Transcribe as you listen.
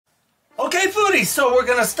Okay, foodies, so we're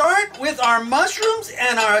gonna start with our mushrooms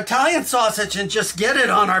and our Italian sausage and just get it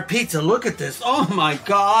on our pizza. Look at this. Oh my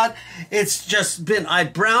God. It's just been, I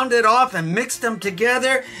browned it off and mixed them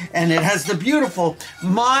together, and it has the beautiful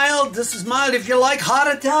mild, this is mild. If you like hot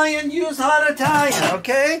Italian, use hot Italian,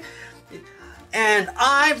 okay? And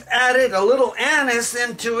I've added a little anise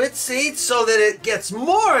into it, see, so that it gets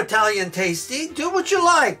more Italian tasty. Do what you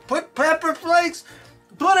like. Put pepper flakes,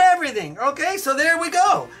 put everything, okay? So there we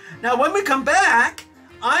go. Now, when we come back,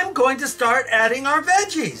 I'm going to start adding our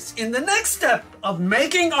veggies in the next step of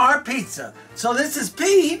making our pizza. So this is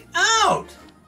Pete out.